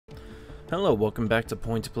Hello, welcome back to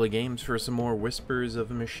Point to Play Games for some more Whispers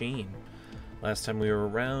of a Machine. Last time we were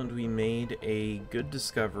around, we made a good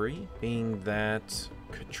discovery, being that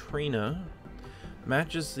Katrina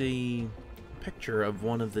matches the picture of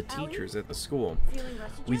one of the teachers at the school.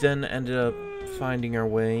 We then ended up finding our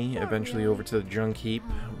way eventually over to the junk heap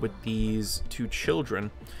with these two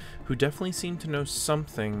children who definitely seem to know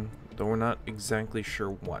something, though we're not exactly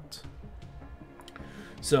sure what.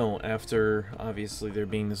 So, after, obviously, there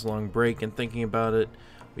being this long break and thinking about it,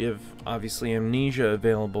 we have, obviously, amnesia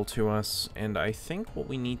available to us, and I think what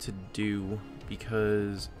we need to do,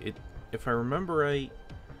 because if I remember right,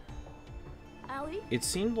 it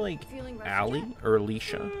seemed like Allie, or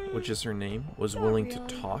Alicia, which is her name, was willing to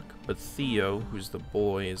talk, but Theo, who's the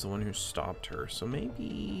boy, is the one who stopped her. So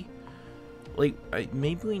maybe,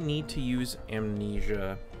 maybe we need to use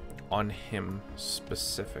amnesia on him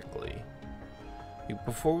specifically.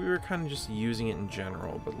 Before we were kind of just using it in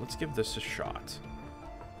general, but let's give this a shot.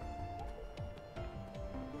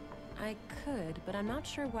 I could, but I'm not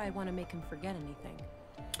sure why I want to make him forget anything.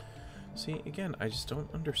 See, again, I just don't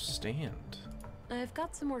understand. I've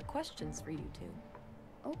got some more questions for you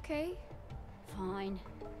two. Okay. Fine.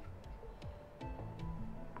 I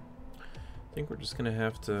think we're just gonna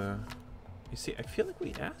have to... You see, I feel like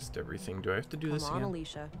we asked everything. Do I have to do this again? Come on,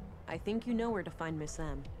 Alicia. I think you know where to find Miss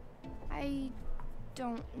M. I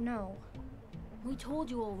don't know. We told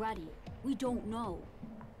you already. We don't know.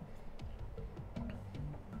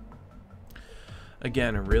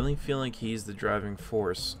 Again, I really feel like he's the driving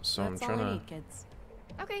force, so That's I'm trying all I to need, kids.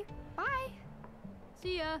 Okay, bye.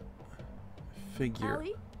 See ya. figure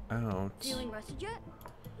Allie? out Feeling rested yet?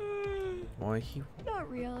 why he... Not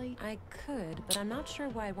really. I could, but I'm not sure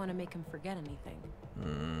why I want to make him forget anything.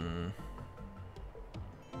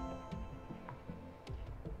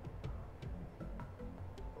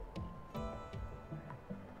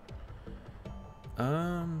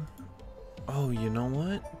 Oh, you know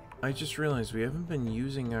what? I just realized we haven't been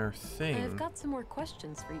using our thing. I've got some more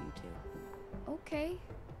questions for you two. Okay.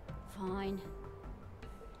 Fine.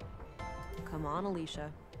 Come on,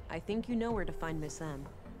 Alicia. I think you know where to find Miss M.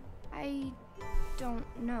 I don't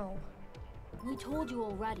know. We told you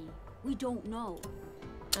already. We don't know.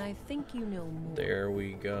 I think you know more. There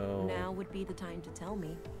we go. Now would be the time to tell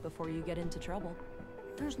me, before you get into trouble.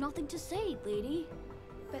 There's nothing to say, lady.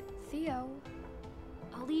 But Theo,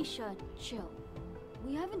 Alicia, chill.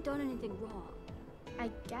 We haven't done anything wrong.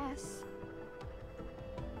 I guess.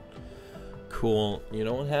 Cool. You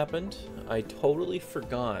know what happened? I totally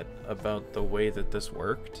forgot about the way that this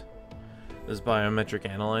worked. This biometric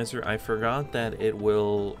analyzer. I forgot that it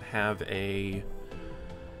will have a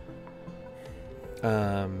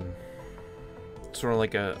sort of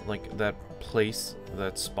like that place,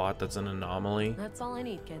 that spot that's an anomaly. That's all I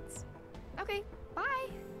need, kids. Okay, bye.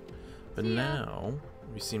 But now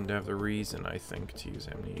we seem to have the reason, I think, to use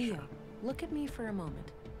amnesia. Theo, look at me for a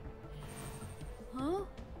moment. Huh?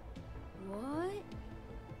 What?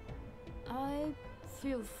 I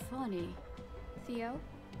feel funny. Theo,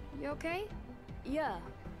 you okay? Yeah,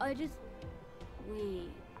 I just...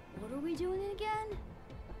 Wait, what are we doing again?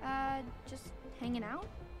 Just hanging out?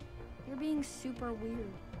 You're being super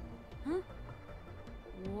weird. Huh?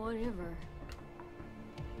 Whatever.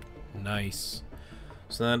 Nice.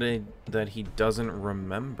 So that he doesn't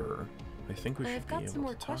remember, I think we should I've be got some able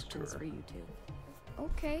more to talk to questions her. for you two.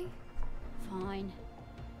 Okay. Fine.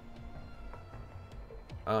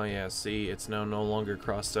 Oh yeah, see, it's now no longer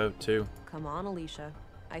crossed out too. Come on, Alicia.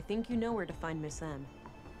 I think you know where to find Miss M.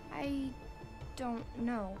 I don't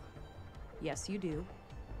know. Yes, you do.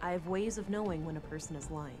 I have ways of knowing when a person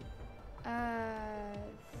is lying.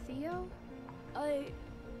 Theo?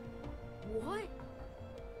 What?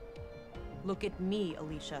 Look at me,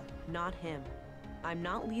 Alicia, not him. I'm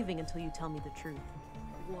not leaving until you tell me the truth.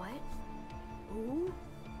 What? Who?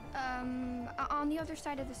 On the other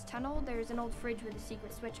side of this tunnel, there's an old fridge with a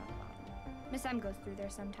secret switch on the bottom. Miss M goes through there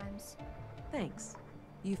sometimes. Thanks.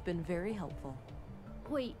 You've been very helpful.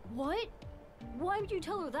 Wait, what? Why would you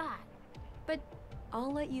tell her that? But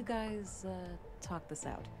I'll let you guys, talk this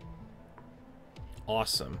out.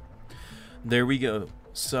 Awesome. There we go.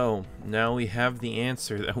 So, now we have the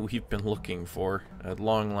answer that we've been looking for at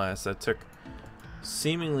long last. That took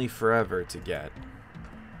seemingly forever to get.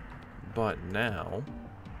 But now...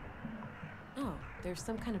 Oh, there's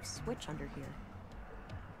some kind of switch under here.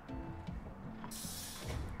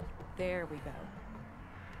 There we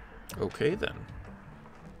go. Okay then.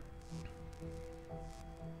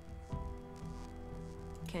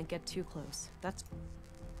 Can't get too close. That's...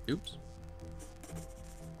 Oops.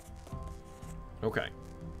 Okay.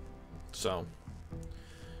 So,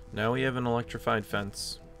 now we have an electrified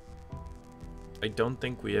fence. I don't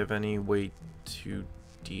think we have any way to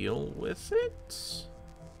deal with it,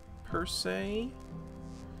 per se.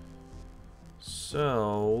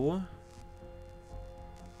 So,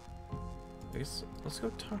 I guess let's go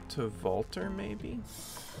talk to Walter, maybe.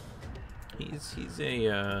 He's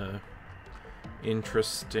a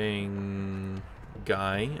interesting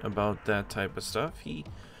guy about that type of stuff.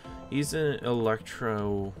 He's an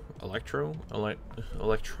electronics,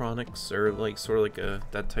 or like sort of like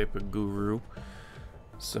that type of guru.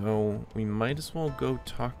 So we might as well go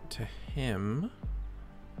talk to him.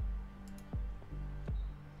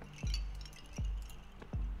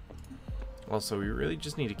 Also, we really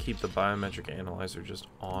just need to keep the biometric analyzer just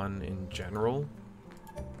on in general.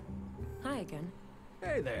 Hi again.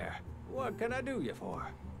 Hey there. What can I do you for?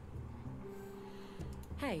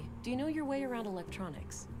 Hey, do you know your way around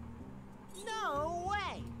electronics? No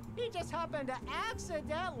way! He just happened to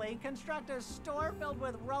accidentally construct a store filled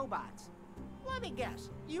with robots. Let me guess,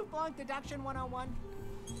 you flunked Deduction 101?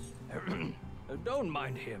 Don't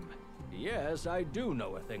mind him. Yes, I do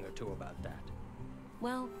know a thing or two about that.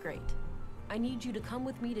 Well, great. I need you to come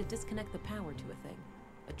with me to disconnect the power to a thing.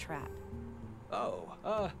 A trap.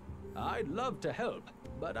 Oh, I'd love to help,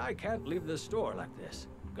 but I can't leave the store like this.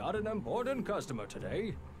 Got an important customer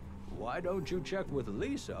today. Why don't you check with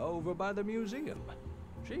Lisa over by the museum?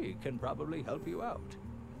 She can probably help you out.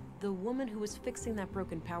 The woman who was fixing that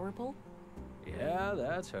broken power pole? Yeah,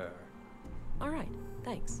 that's her. Alright,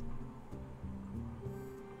 thanks.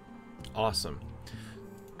 Awesome.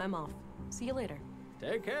 I'm off. See you later.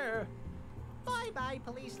 Take care. Bye-bye,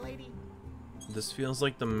 police lady. This feels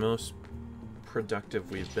like the most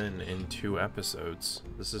productive we've been in 2 episodes.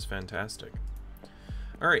 This is fantastic.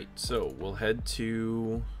 Alright, so we'll head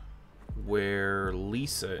to where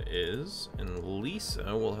Lisa is, and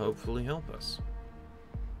Lisa will hopefully help us.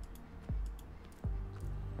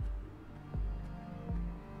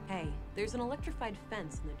 Hey, there's an electrified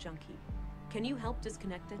fence in the junk heap. Can you help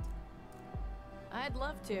disconnect it? I'd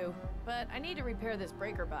love to, but I need to repair this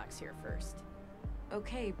breaker box here first.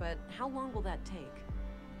 Okay, but how long will that take?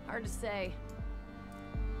 Hard to say.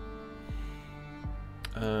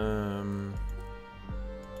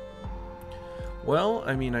 Well,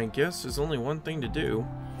 I mean, I guess there's only one thing to do.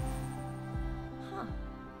 Huh.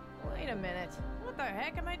 Wait a minute. What the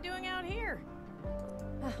heck am I doing out here?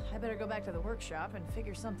 I better go back to the workshop and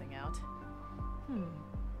figure something out.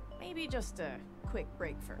 Maybe just a quick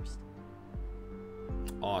break first.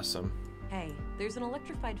 Awesome. Hey, there's an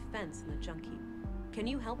electrified fence in the junk heap. Can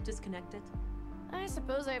you help disconnect it? I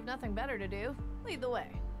suppose I have nothing better to do. Lead the way.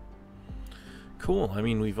 Cool. I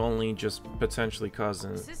mean, we've only just potentially caused The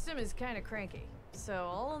an... system is kind of cranky, so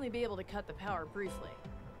I'll only be able to cut the power briefly.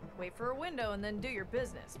 Wait for a window and then do your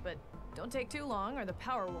business, but don't take too long or the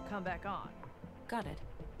power will come back on. Got it.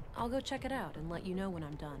 I'll go check it out and let you know when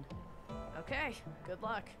I'm done. Okay, good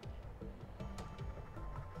luck.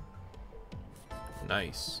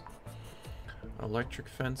 Nice. Electric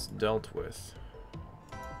fence dealt with.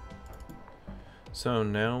 So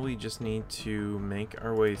now we just need to make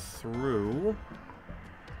our way through.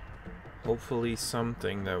 Hopefully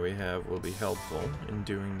something that we have will be helpful in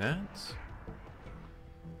doing that.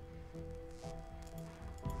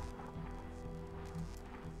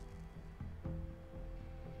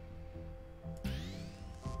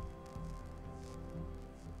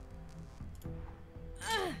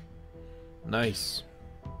 Nice.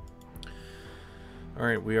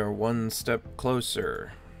 Alright, we are one step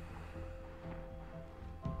closer.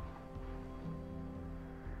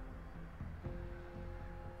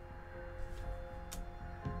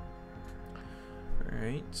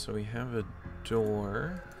 Alright, so we have a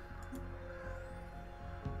door.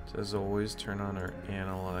 As always, turn on our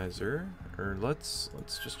analyzer. Or let's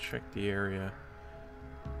just check the area.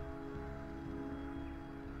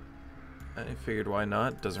 I figured why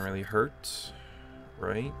not? Doesn't really hurt,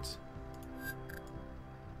 right?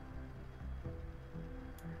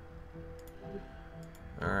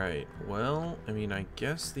 Alright, well, I mean, I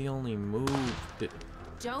guess the only move that...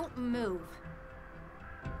 Don't move.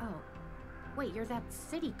 Oh, wait, you're that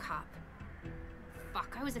city cop.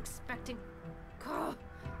 Fuck, I was expecting... Ugh.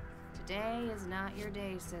 Today is not your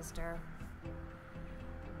day, sister.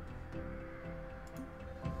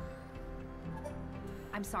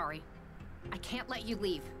 I'm sorry. I can't let you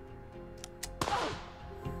leave. Ugh.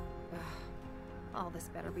 All this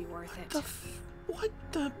better be worth it. What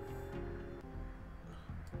the...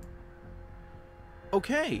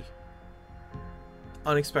 Okay.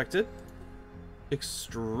 Unexpected.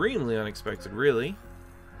 Extremely unexpected, really.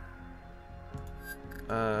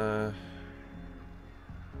 I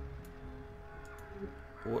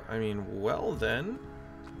mean, well then.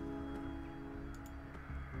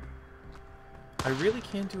 I really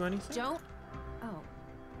can't do anything? Don't. Oh.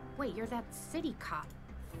 Wait, you're that city cop.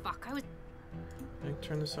 Fuck, I was. Can I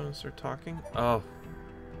turn this on and start talking? Oh.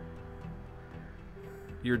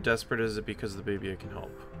 You're desperate, is it because of the baby I can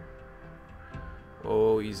help?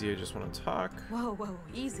 Oh, easy, I just want to talk. Whoa, whoa,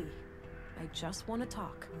 easy. I just want to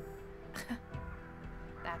talk.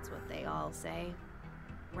 That's what they all say.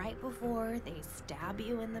 Right before they stab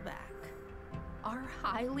you in the back. Our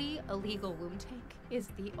highly illegal womb tank is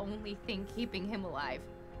the only thing keeping him alive.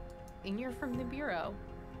 And you're from the Bureau.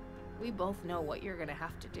 We both know what you're gonna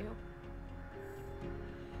have to do.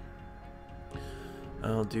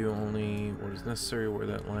 I'll do only what is necessary. Where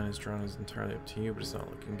that line is drawn is entirely up to you, but it's not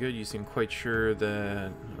looking good. You seem quite sure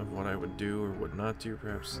that of what I would do or would not do.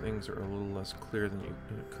 Perhaps things are a little less clear than you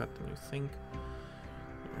cut than you think.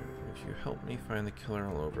 If you help me find the killer,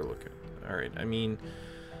 I'll overlook it. Alright, I mean,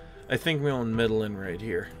 I think we'll middle in right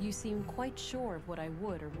here. You seem quite sure of what I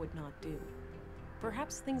would or would not do.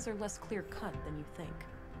 Perhaps things are less clear-cut than you think.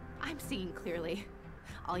 I'm seeing clearly.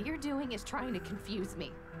 All you're doing is trying to confuse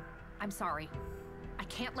me. I'm sorry. I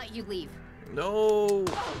can't let you leave. No!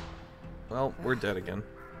 Well, we're dead again.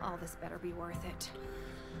 All this better be worth it.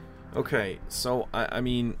 Okay, so, I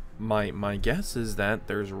mean, my guess is that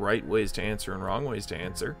there's right ways to answer and wrong ways to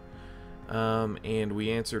answer. And we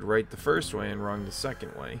answered right the first way and wrong the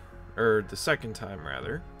second way. Or the second time,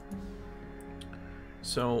 rather.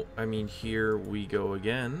 So, I mean, here we go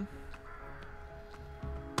again.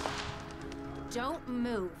 Don't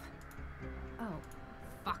move. Oh,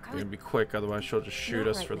 fuck. We're gonna be quick, otherwise she'll just shoot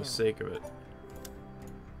us right for the now. sake of it.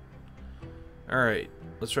 Alright,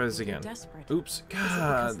 let's try this You're again. desperate. Oops, Is it God,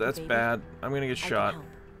 because of the that's baby? bad. I'm gonna get I can shot. help.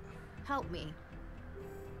 Help me.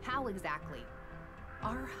 How exactly?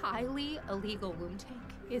 Our highly illegal womb tank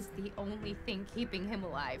is the only thing keeping him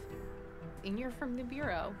alive. And you're from the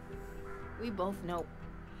Bureau. We both know.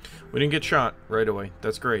 We didn't get shot right away.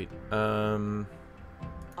 That's great.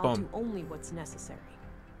 I'll Boom. do only what's necessary.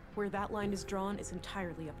 Where that line is drawn is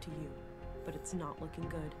entirely up to you, but it's not looking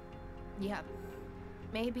good. Yep.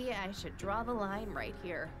 Maybe I should draw the line right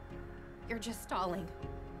here. You're just stalling.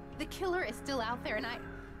 The killer is still out there and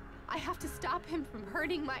I have to stop him from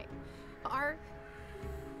hurting our...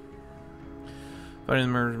 Finding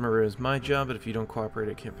the murderer is my job, but if you don't cooperate,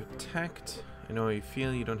 I can't protect. I know how you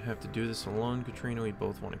feel. You don't have to do this alone, Katrina. We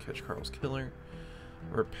both want to catch Carl's killer.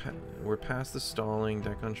 We're past the stalling.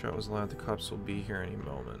 That gunshot was loud. The cops will be here any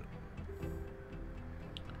moment.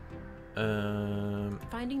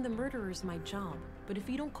 Finding the murderer is my job, but if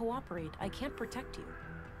you don't cooperate, I can't protect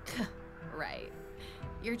you. Right.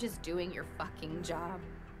 You're just doing your fucking job.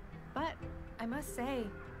 But I must say,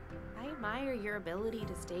 I admire your ability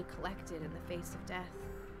to stay collected in the face of death.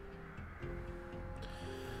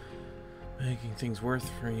 Making things worse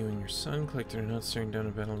for you and your son. Collected or not, staring down a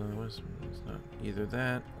battle in the west. It's not either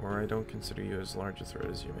that, or I don't consider you as large a threat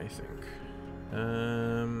as you may think.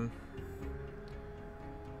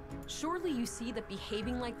 Surely you see that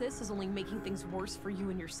behaving like this is only making things worse for you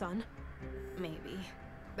and your son? Maybe.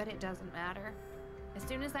 But it doesn't matter. As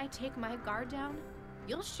soon as I take my guard down,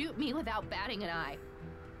 you'll shoot me without batting an eye.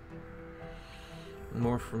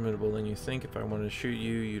 More formidable than you think. If I wanted to shoot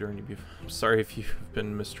you, you'd already be... I'm sorry if you've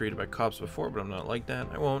been mistreated by cops before, but I'm not like that.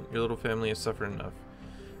 I won't. Your little family has suffered enough.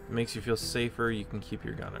 If it makes you feel safer, you can keep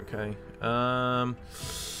your gun, okay?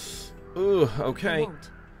 Ooh, okay. I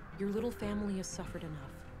won't. Your little family has suffered enough.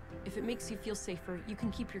 If it makes you feel safer, you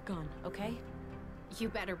can keep your gun, okay? You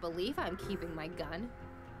better believe I'm keeping my gun.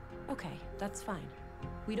 Okay, that's fine.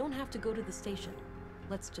 We don't have to go to the station.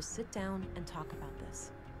 Let's just sit down and talk about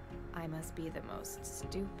this. I must be the most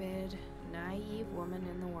stupid, naive woman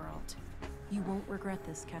in the world. You won't regret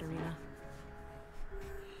this, Katerina.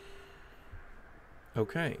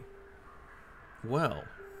 Okay. Well.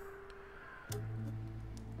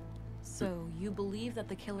 So, you believe that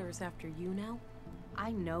the killer is after you now?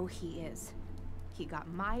 I know he is. He got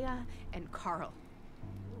Maya and Carl.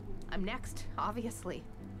 I'm next, obviously.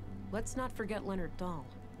 Let's not forget Leonard Dahl.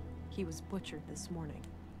 He was butchered this morning.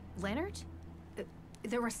 Leonard?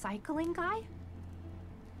 The recycling guy?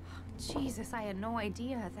 Jesus, I had no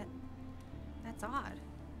idea. That's odd.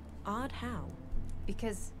 Odd how?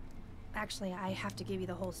 Because, actually, I have to give you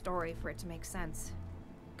the whole story for it to make sense.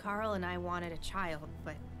 Carl and I wanted a child,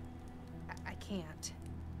 but I can't.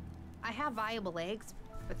 I have viable eggs,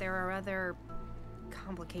 but there are other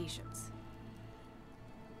complications.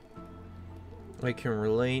 I can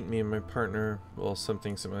relate. Me and my partner, well,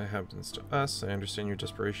 something similar happens to us. I understand your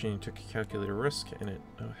desperation. You took a calculated risk, and it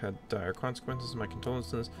had dire consequences. My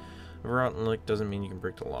condolences. A rotten luck doesn't mean you can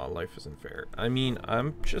break the law. Life isn't fair. I mean,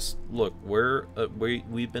 I'm just... Look,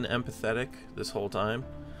 we've been empathetic this whole time.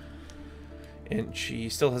 And she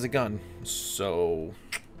still has a gun, so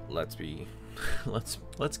let's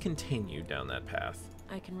continue down that path.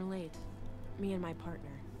 I can relate. Me and my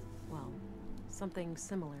partner. Well, something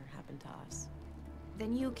similar happened to us.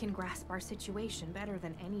 Then you can grasp our situation better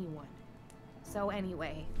than anyone. So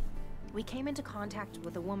anyway, we came into contact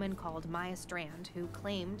with a woman called Maya Strand who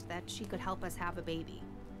claimed that she could help us have a baby.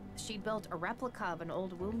 She'd built a replica of an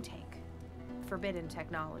old womb tank. Forbidden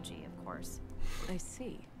technology, of course. I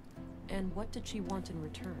see. And what did she want in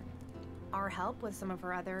return? Our help with some of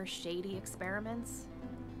her other shady experiments.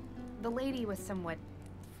 The lady was somewhat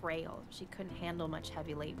frail. She couldn't handle much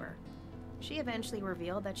heavy labor. She eventually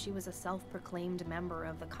revealed that she was a self-proclaimed member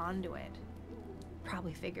of the Conduit.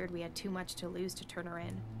 Probably figured we had too much to lose to turn her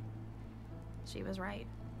in. She was right.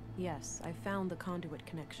 Yes, I found the Conduit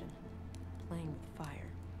connection. Playing with fire.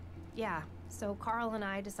 Yeah, so Carl and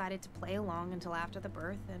I decided to play along until after the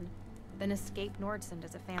birth and then escape Nordsund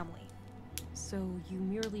as a family. So you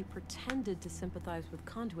merely pretended to sympathize with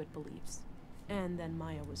Conduit beliefs, and then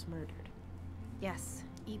Maya was murdered. Yes,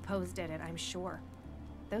 EPOs did it, I'm sure.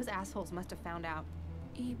 Those assholes must have found out.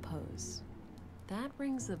 EPOs. That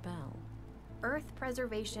rings a bell. Earth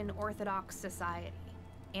Preservation Orthodox Society.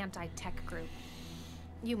 Anti-tech group.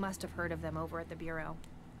 You must have heard of them over at the Bureau.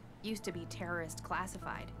 Used to be terrorist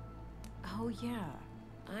classified. Oh yeah,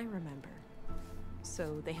 I remember.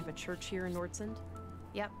 So they have a church here in Nordsund?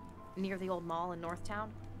 Yep, near the old mall in Northtown.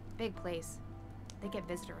 Big place. They get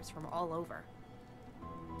visitors from all over.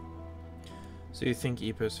 So you think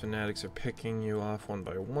EPOS fanatics are picking you off one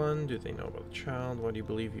by one? Do they know about the child? Why do you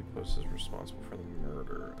believe EPOS is responsible for the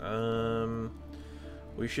murder?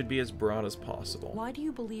 We should be as broad as possible. Why do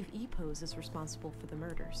you believe EPOS is responsible for the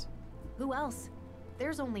murders? Who else?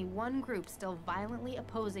 There's only one group still violently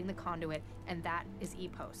opposing the Conduit, and that is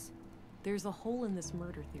EPOS. There's a hole in this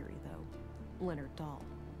murder theory, though. Leonard Dahl.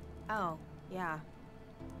 Oh, yeah.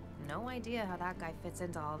 No idea how that guy fits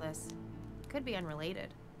into all this. Could be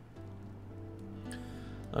unrelated.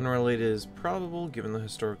 Unrelated is probable, given the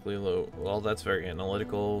historically low... Well, that's very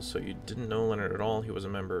analytical, so you didn't know Leonard at all. He was a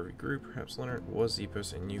member of a group. Perhaps Leonard was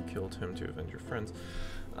EPOS and you killed him to avenge your friends.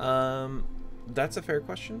 That's a fair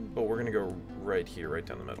question, but we're gonna go right here, right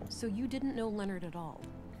down the middle. So you didn't know Leonard at all?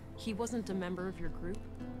 He wasn't a member of your group?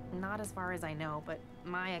 Not as far as I know, but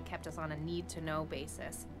Maya kept us on a need-to-know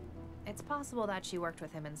basis. It's possible that she worked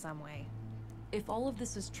with him in some way. If all of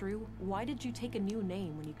this is true, why did you take a new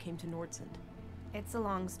name when you came to Nordsund? It's a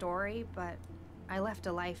long story, but I left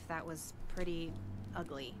a life that was pretty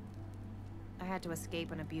ugly. I had to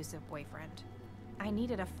escape an abusive boyfriend. I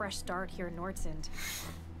needed a fresh start here in Nordsund.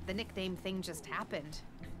 The nickname thing just happened.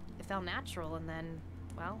 It felt natural and then,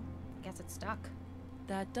 well, I guess it stuck.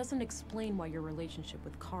 That doesn't explain why your relationship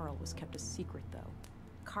with Carl was kept a secret, though.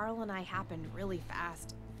 Carl and I happened really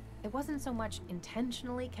fast. It wasn't so much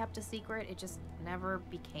intentionally kept a secret, it just never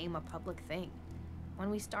became a public thing. When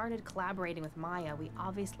we started collaborating with Maya, we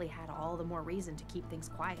obviously had all the more reason to keep things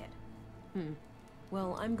quiet.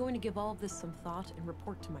 Well, I'm going to give all of this some thought and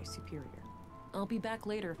report to my superior. I'll be back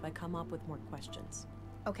later if I come up with more questions.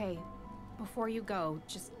 Okay, before you go,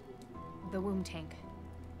 just the womb tank.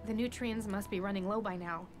 The nutrients must be running low by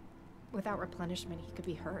now. Without replenishment, he could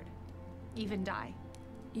be hurt. Even die.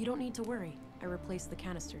 You don't need to worry. I replaced the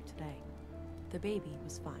canister today. The baby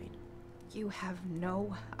was fine. You have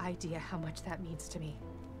no idea how much that means to me.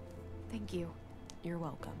 Thank you. You're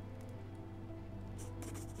welcome.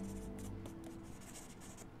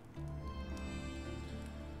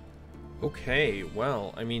 Okay,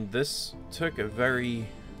 well, I mean, this took a very,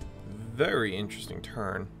 very interesting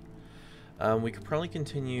turn. We could probably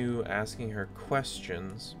continue asking her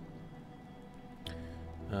questions.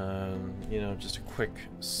 You know, just a quick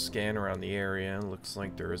scan around the area. Looks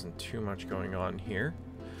like there isn't too much going on here.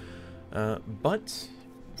 But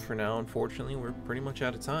for now, unfortunately, we're pretty much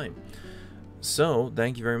out of time. So,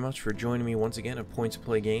 thank you very much for joining me once again at Point to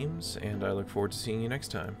Play Games, and I look forward to seeing you next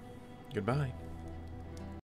time. Goodbye.